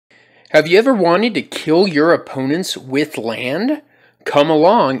Have you ever wanted to kill your opponents with land? Come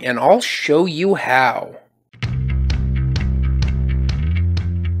along and I'll show you how.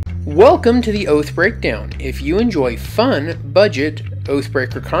 Welcome to the Oathbreakdown. If you enjoy fun, budget,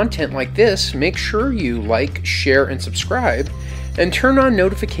 Oathbreaker content like this, make sure you like, share, and subscribe, and turn on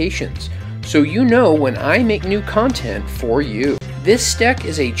notifications so you know when I make new content for you. This deck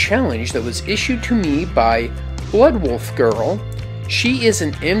is a challenge that was issued to me by Bloodwolf Girl. She is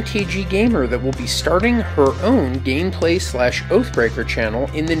an MTG gamer that will be starting her own gameplay/Oathbreaker channel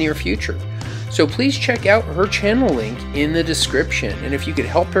in the near future. So please check out her channel link in the description, and if you could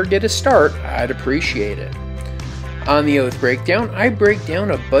help her get a start, I'd appreciate it. On the Oathbreakdown, I break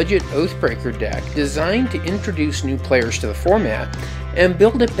down a budget Oathbreaker deck designed to introduce new players to the format and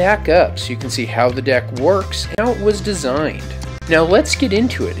build it back up so you can see how the deck works and how it was designed. Now let's get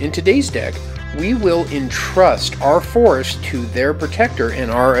into it. In today's deck, we will entrust our forest to their protector in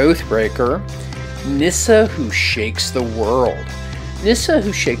our Oathbreaker, Nissa, who shakes the world. Nissa,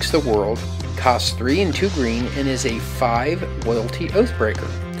 who shakes the world, costs 3 and 2 green and is a 5 loyalty Oathbreaker.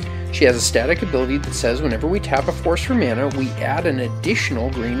 She has a static ability that says whenever we tap a forest for mana, we add an additional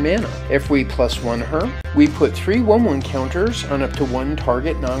green mana. If we +1 her, we put 3 1/1 counters on up to 1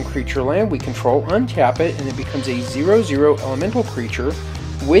 target non-creature land we control, untap it, and it becomes a 0/0 elemental creature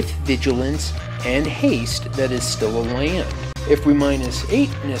with vigilance and haste that is still a land. If we -8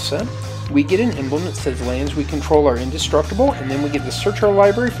 Nissa, we get an emblem that says lands we control are indestructible, and then we get to search our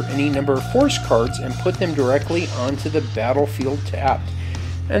library for any number of forest cards and put them directly onto the battlefield tapped,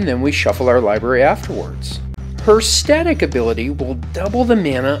 and then we shuffle our library afterwards. Her static ability will double the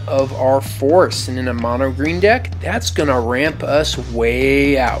mana of our forest, and in a mono green deck, that's gonna ramp us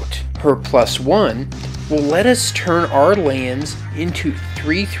way out. Her +1 will let us turn our lands into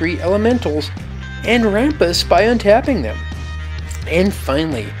 3/3 elementals and ramp us by untapping them. And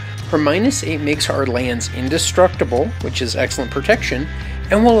finally, her -8 makes our lands indestructible, which is excellent protection,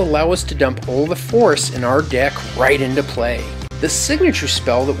 and will allow us to dump all the forests in our deck right into play. The signature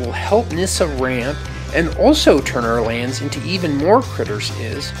spell that will help Nissa ramp and also turn our lands into even more critters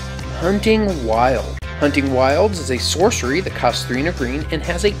is Hunting Wild. Hunting Wilds is a sorcery that costs 3 and a green and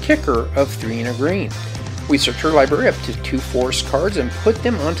has a kicker of 3 and a green. We search our library up to 2 forest cards and put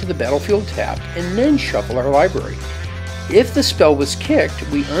them onto the battlefield tapped, and then shuffle our library. If the spell was kicked,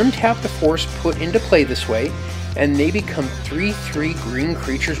 we untap the forest put into play this way, and they become 3/3 green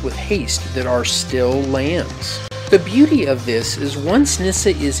creatures with haste that are still lands. The beauty of this is once Nissa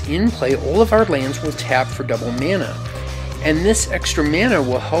is in play, all of our lands will tap for double mana, and this extra mana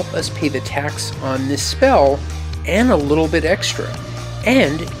will help us pay the tax on this spell and a little bit extra.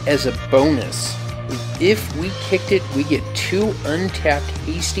 And as a bonus, if we kicked it, we get 2 untapped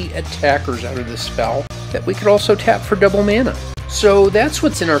hasty attackers out of the spell that we could also tap for double mana. So that's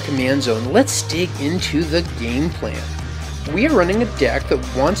what's in our command zone. Let's dig into the game plan. We are running a deck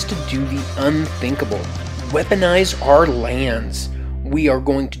that wants to do the unthinkable. Weaponize our lands. We are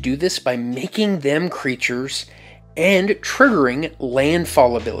going to do this by making them creatures and triggering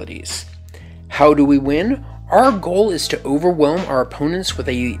landfall abilities. How do we win? Our goal is to overwhelm our opponents with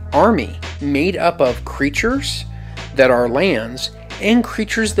an army made up of creatures that are lands and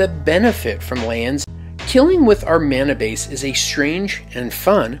creatures that benefit from lands. Killing with our mana base is a strange and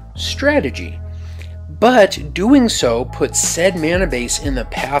fun strategy, but doing so puts said mana base in the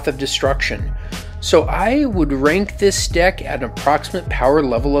path of destruction. So I would rank this deck at an approximate power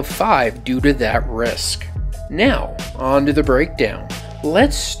level of 5 due to that risk. Now, on to the breakdown.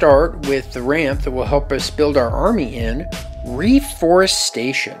 Let's start with the ramp that will help us build our army in,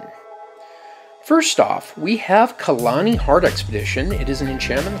 Reforestation. First off, we have Kalani Heart Expedition. It is an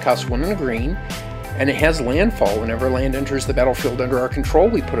enchantment that costs 1 and a green, and it has landfall. Whenever land enters the battlefield under our control,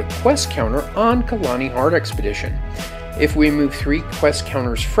 we put a quest counter on Kalani Heart Expedition. If we remove 3 quest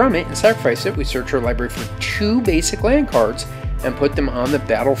counters from it and sacrifice it, we search our library for 2 basic land cards and put them on the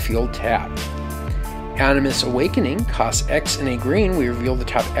battlefield tapped. Animus Awakening costs X and a green. We reveal the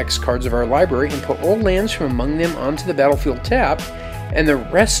top X cards of our library and put all lands from among them onto the battlefield tapped, and the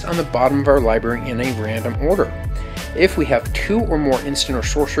rest on the bottom of our library in a random order. If we have 2 or more instant or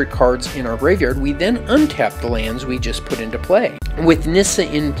sorcery cards in our graveyard, we then untap the lands we just put into play. With Nissa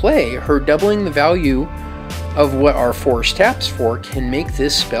in play, her doubling the value of what our forest taps for can make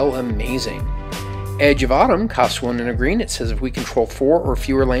this spell amazing. Edge of Autumn costs 1 and a green. It says if we control 4 or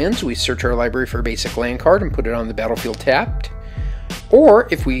fewer lands, we search our library for a basic land card and put it on the battlefield tapped. Or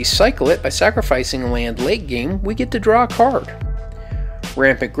if we cycle it by sacrificing a land late game, we get to draw a card.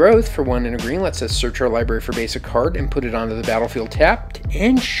 Rampant Growth for 1 and a green lets us search our library for basic card and put it onto the battlefield tapped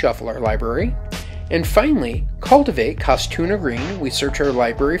and shuffle our library. And finally, Cultivate costs 2 and a green. We search our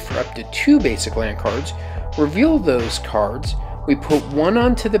library for up to 2 basic land cards, reveal those cards, we put one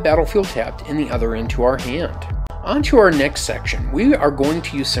onto the battlefield tapped and the other into our hand. On to our next section, we are going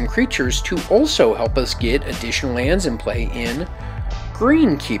to use some creatures to also help us get additional lands in play in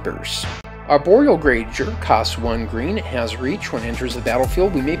Greenkeepers. Arboreal Granger costs 1 green, it has reach. When it enters the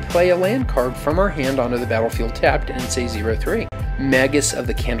battlefield, we may play a land card from our hand onto the battlefield tapped and it's a 0/3. Magus of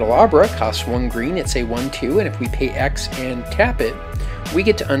the Candelabra costs 1 green, it's a 1/2, and if we pay X and tap it, we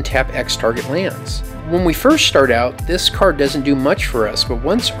get to untap X target lands. When we first start out, this card doesn't do much for us, but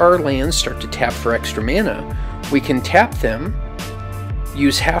once our lands start to tap for extra mana, we can tap them,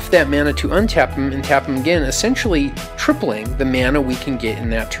 use half that mana to untap them, and tap them again, essentially tripling the mana we can get in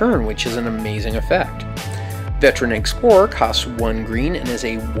that turn, which is an amazing effect. Veteran Explorer costs 1 green and is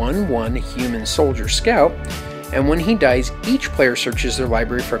a 1/1 human soldier scout, and when he dies, each player searches their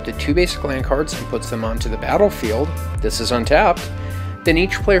library for up to 2 basic land cards and puts them onto the battlefield. This is untapped. Then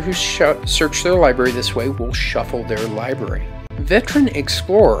each player who searched their library this way will shuffle their library. Veteran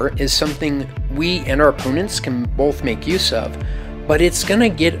Explorer is something we and our opponents can both make use of, but it's going to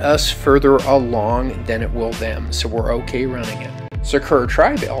get us further along than it will them, so we're okay running it. Sakura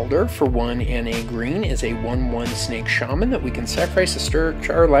Tribe Elder for 1 and a green is a 1/1 snake shaman that we can sacrifice to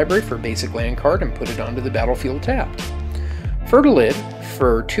search our library for a basic land card and put it onto the battlefield tapped. Fertilid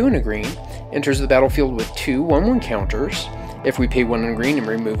for 2 and a green enters the battlefield with 2 1/1 counters. If we pay 1 and a green and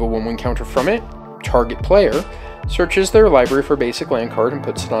remove a 1/1 counter from it, target player searches their library for a basic land card and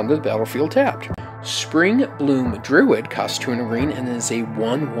puts it onto the battlefield tapped. Spring Bloom Druid costs 2 and a green and is a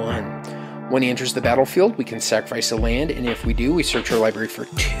 1/1. When he enters the battlefield, we can sacrifice a land, and if we do, we search our library for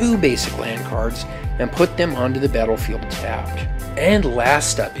 2 basic land cards and put them onto the battlefield tapped. And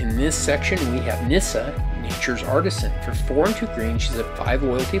last up in this section, we have Nissa, Nature's Artisan. For 4 and 2 green, she's a 5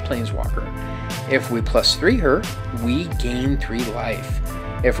 loyalty planeswalker. If we +3 her, we gain 3 life.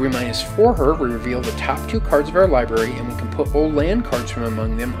 If we -4 her, we reveal the top 2 cards of our library and we can put old land cards from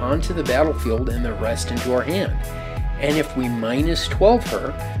among them onto the battlefield and the rest into our hand. And if we -12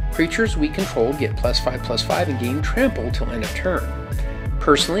 her, creatures we control get +5/+5 and gain trample till end of turn.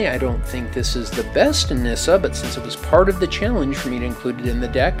 Personally, I don't think this is the best in Nissa, but since it was part of the challenge for me to include it in the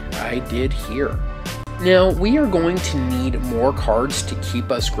deck, I did here. Now, we are going to need more cards to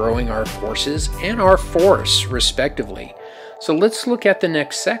keep us growing our forces and our force, respectively. So let's look at the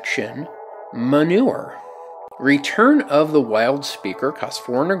next section, Manure. Return of the Wild Speaker costs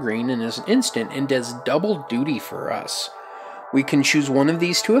 4 and a green and is an instant and does double duty for us. We can choose one of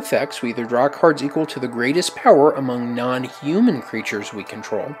these 2 effects. We either draw cards equal to the greatest power among non-human creatures we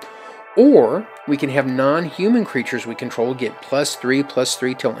control, or we can have non-human creatures we control get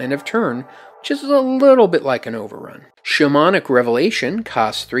 +3/+3 till end of turn, which is a little bit like an overrun. Shamanic Revelation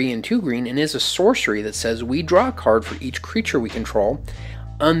costs 3 and 2 green and is a sorcery that says we draw a card for each creature we control,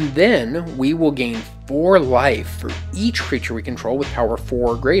 and then we will gain 4 life for each creature we control with power 4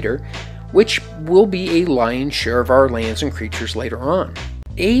 or greater, which will be a lion's share of our lands and creatures later on.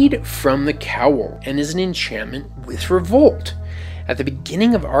 Aid from the Cowl and is an enchantment with Revolt. At the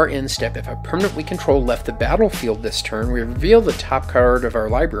beginning of our end step, if a permanent we control left the battlefield this turn, we reveal the top card of our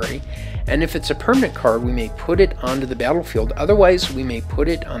library, and if it's a permanent card, we may put it onto the battlefield, otherwise we may put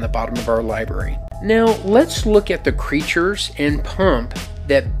it on the bottom of our library. Now, let's look at the creatures and pump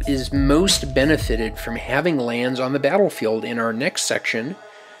that is most benefited from having lands on the battlefield in our next section,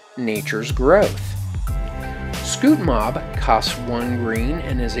 Nature's Growth. Scoot Mob costs 1 green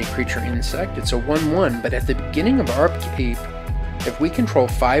and is a creature insect. It's a 1/1, but at the beginning of our upkeep, if we control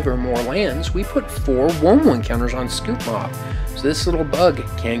 5 or more lands, we put 4 1/1 counters on Scoot Mob, so this little bug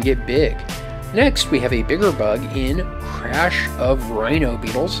can get big. Next, we have a bigger bug in Crash of Rhino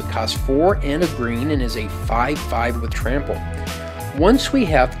Beetles. It costs 4 and a green and is a 5/5 with trample. Once we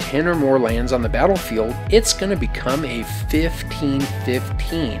have 10 or more lands on the battlefield, it's going to become a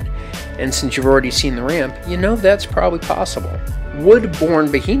 15/15. And since you've already seen the ramp, you know that's probably possible. Woodborn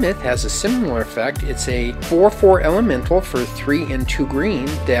Behemoth has a similar effect. It's a 4/4 elemental for 3 and 2 green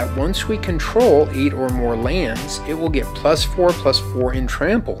that once we control 8 or more lands, it will get +4/+4 in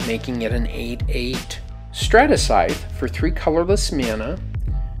trample, making it an 8/8. Stratascythe for 3 colorless mana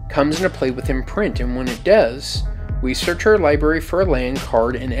comes into play with Imprint, and when it does, we search our library for a land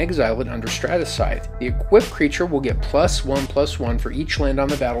card and exile it under Stratascythe. The equipped creature will get +1/+1 for each land on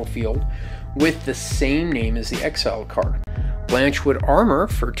the battlefield with the same name as the exiled card. Blanchwood Armor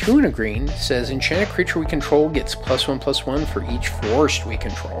for 2 and a green says enchanted creature we control gets +1/+1 for each forest we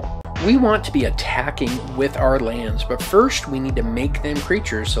control. We want to be attacking with our lands, but first we need to make them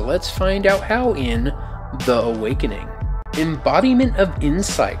creatures, so let's find out how in The Awakening. Embodiment of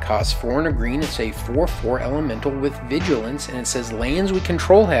Insight costs 4 and a green. It's a 4/4 elemental with vigilance, and it says lands we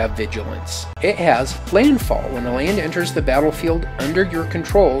control have vigilance. It has landfall. When a land enters the battlefield under your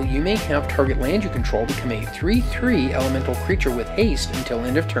control, you may have target land you control become a 3/3 elemental creature with haste until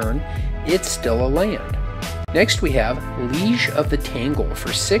end of turn. It's still a land. Next we have Liege of the Tangle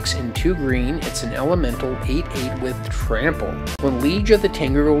for 6 and 2 green. It's an elemental 8/8 with trample. When Liege of the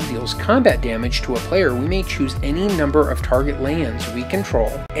Tangle deals combat damage to a player, we may choose any number of target lands we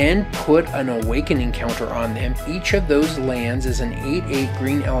control and put an awakening counter on them. Each of those lands is an 8/8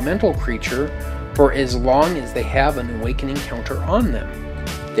 green elemental creature for as long as they have an awakening counter on them.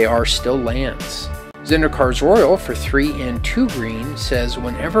 They are still lands. Zendikar's Royal for 3 and 2 green says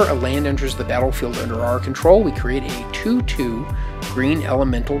whenever a land enters the battlefield under our control, we create a 2/2 green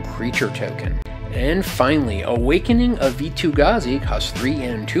elemental creature token. And finally, Awakening of Vitu-Ghazi costs 3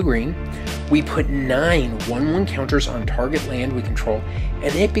 and 2 green. We put 9 1/1 counters on target land we control,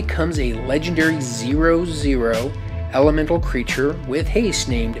 and it becomes a legendary 0/0 elemental creature with haste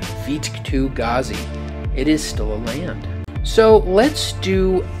named Vitu-Ghazi. It is still a land. So let's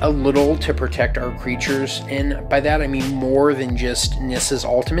do a little to protect our creatures, and by that I mean more than just Nissa's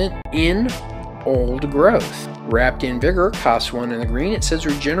ultimate. In Old Growth, Wrapped in Vigor costs 1 and a green. It says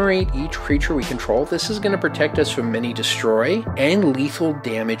regenerate each creature we control. This is going to protect us from many destroy and lethal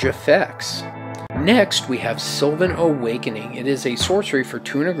damage effects. Next we have Sylvan Awakening. It is a sorcery for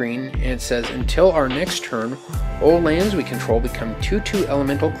 2 and a green, and it says until our next turn, all lands we control become 2/2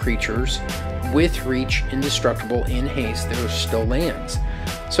 elemental creatures with reach, indestructible, in haste. They're still lands.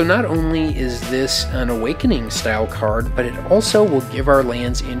 So not only is this an awakening style card, but it also will give our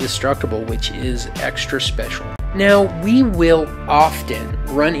lands indestructible, which is extra special. Now, we will often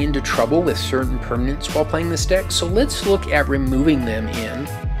run into trouble with certain permanents while playing this deck, so let's look at removing them in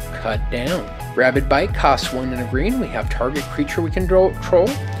Cut Down. Rabid Bite costs 1 and a green. We have target creature we control.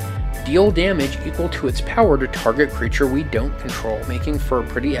 Deal damage equal to its power to target creature we don't control, making for a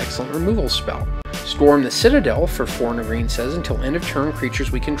pretty excellent removal spell. Storm the Citadel for 4 and a green says until end of turn,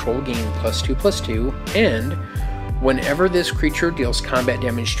 creatures we control gain +2/+2, and whenever this creature deals combat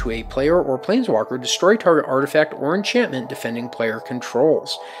damage to a player or planeswalker, destroy target artifact or enchantment defending player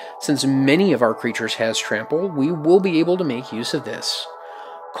controls. Since many of our creatures has trample, we will be able to make use of this.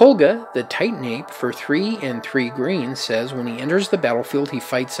 Kolga, the Titan Ape, for 3 and 3 green says when he enters the battlefield, he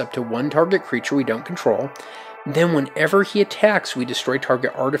fights up to 1 target creature we don't control. Then whenever he attacks, we destroy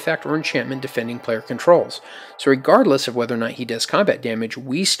target artifact or enchantment defending player controls. So regardless of whether or not he does combat damage,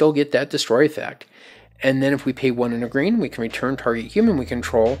 we still get that destroy effect. And then if we pay 1 and a green, we can return target human we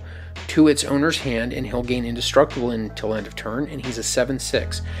control to its owner's hand, and he'll gain indestructible until end of turn, and he's a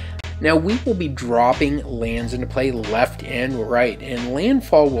 7/6. Now we will be dropping lands into play left and right, and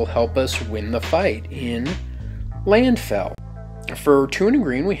landfall will help us win the fight in Landfell. For 2 and a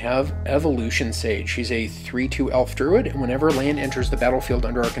green, we have Evolution Sage. She's a 3/2 elf druid, and whenever land enters the battlefield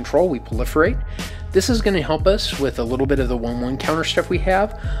under our control, we proliferate. This is going to help us with a little bit of the 1/1 counter stuff we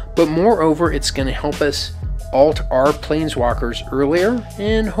have, but moreover, it's going to help us alt our planeswalkers earlier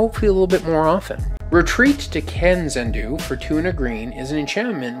and hopefully a little bit more often. Retreat to Kenzendu for 2 and a green is an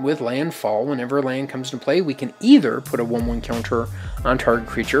enchantment with landfall. Whenever land comes into play, we can either put a 1/1 counter on target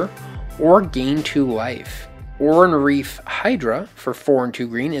creature or gain 2 life. Oran Reef Hydra for 4 and 2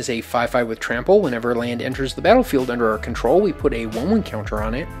 green is a 5/5 with trample. Whenever land enters the battlefield under our control, we put a 1/1 counter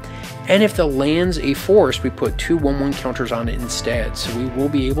on it. And if the land's a forest, we put 2 1/1 counters on it instead, so we will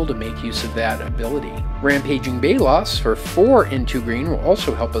be able to make use of that ability. Rampaging Balos for 4 and 2 green will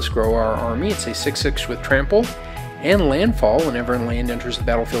also help us grow our army. It's a 6/6 with trample and landfall. Whenever land enters the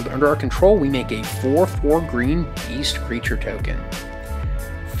battlefield under our control, we make a 4/4 green beast creature token.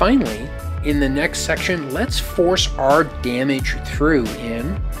 Finally, in the next section, let's force our damage through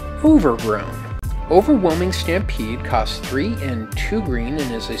in Overgrown. Overwhelming Stampede costs 3 and 2 green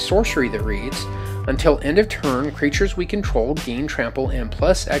and is a sorcery that reads, until end of turn, creatures we control gain trample and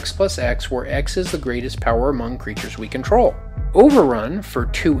 +X/+X, where X is the greatest power among creatures we control. Overrun for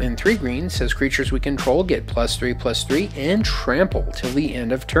 2 and 3 green says creatures we control get +3/+3 and trample till the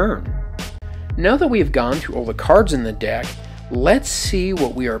end of turn. Now that we have gone through all the cards in the deck, let's see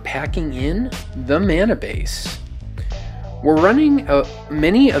what we are packing in the mana base. We're running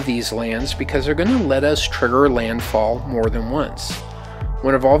many of these lands because they're going to let us trigger landfall more than once.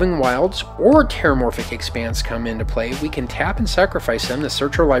 When Evolving Wilds or Terramorphic Expanse come into play, we can tap and sacrifice them to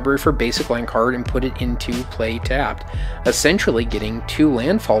search our library for basic land card and put it into play tapped, essentially getting 2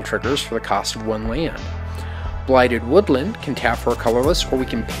 landfall triggers for the cost of 1 land. Blighted Woodland can tap for a colorless, or we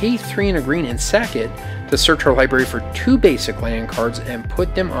can pay 3 and a green and sack it to search our library for 2 basic land cards and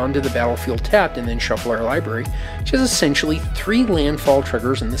put them onto the battlefield tapped, and then shuffle our library, which is essentially 3 landfall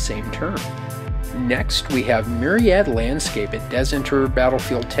triggers in the same turn. Next, we have Myriad Landscape. It does enter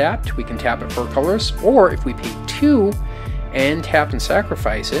battlefield tapped. We can tap it for a colorless, or if we pay 2 and tap and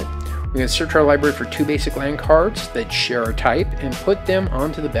sacrifice it, we can search our library for 2 basic land cards that share a type and put them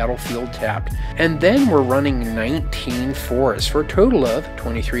onto the battlefield tapped. And then we're running 19 forests for a total of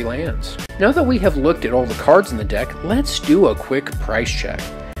 23 lands. Now that we have looked at all the cards in the deck, let's do a quick price check.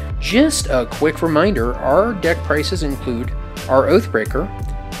 Just a quick reminder, our deck prices include our Oathbreaker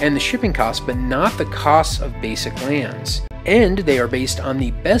and the shipping costs, but not the costs of basic lands. And they are based on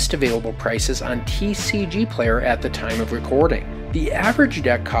the best available prices on TCG Player at the time of recording. The average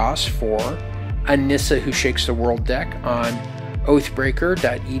deck cost for a Nissa Who Shakes the World deck on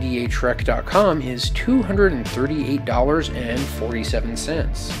Oathbreaker.edhrec.com is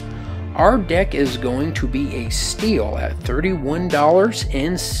 $238.47. Our deck is going to be a steal at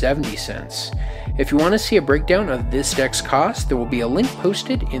 $31.70. If you want to see a breakdown of this deck's cost, there will be a link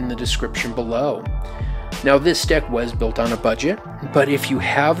posted in the description below. Now, this deck was built on a budget, but if you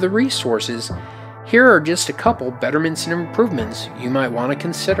have the resources, here are just a couple betterments and improvements you might want to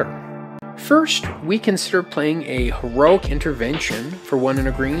consider. First, we consider playing a Heroic Intervention for 1 and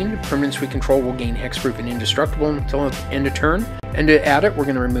a green. Permanents we control will gain hexproof and indestructible until the end of turn. And to add it, we're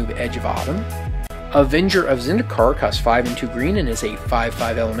going to remove Edge of Autumn. Avenger of Zendikar costs 5 and 2 green and is a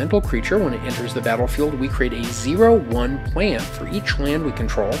 5/5 elemental creature. When it enters the battlefield, we create a 0/1 plant for each land we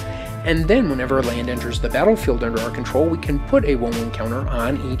control, and then whenever a land enters the battlefield under our control, we can put a 1/1 counter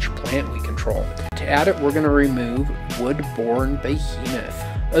on each plant we control. To add it, we're going to remove Woodborn Behemoth.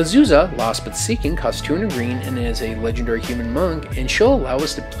 Azusa, Lost But Seeking, costs 2 and a green and is a legendary human monk, and she'll allow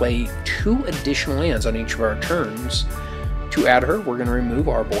us to play 2 additional lands on each of our turns. To add her, we're going to remove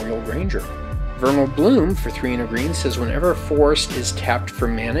Arboreal Ranger. Vernal Bloom for 3 and a green says whenever a forest is tapped for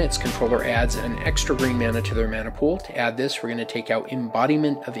mana, its controller adds an extra green mana to their mana pool. To add this, we're going to take out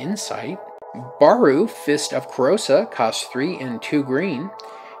Embodiment of Insight. Baru, Fist of Karosa, costs 3 and 2 green.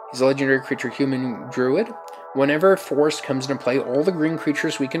 He's a legendary creature human druid. Whenever a forest comes into play, all the green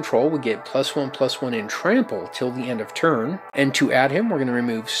creatures we control will get +1/+1 in trample till the end of turn. And to add him, we're going to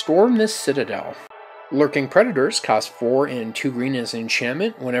remove Storm the Citadel. Lurking Predators cost 4 and 2 green as an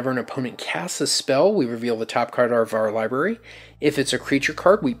enchantment. Whenever an opponent casts a spell, we reveal the top card of our library. If it's a creature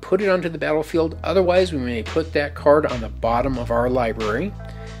card, we put it onto the battlefield. Otherwise, we may put that card on the bottom of our library.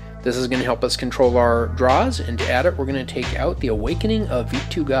 This is going to help us control our draws, and to add it, we're going to take out the Awakening of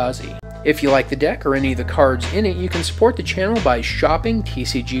Vitu-Ghazi. If you like the deck or any of the cards in it, you can support the channel by shopping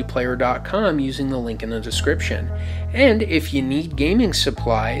tcgplayer.com using the link in the description. And if you need gaming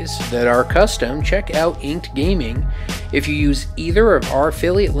supplies that are custom, check out Inked Gaming. If you use either of our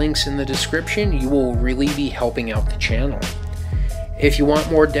affiliate links in the description, you will really be helping out the channel. If you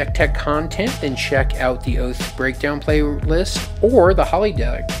want more deck tech content, then check out the Oathbreakdown playlist or the Holly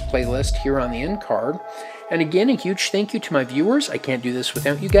deck playlist here on the end card. And again, a huge thank you to my viewers. I can't do this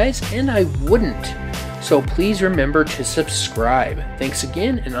without you guys, and I wouldn't. So please remember to subscribe. Thanks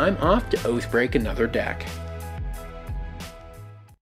again, and I'm off to Oathbreak another deck.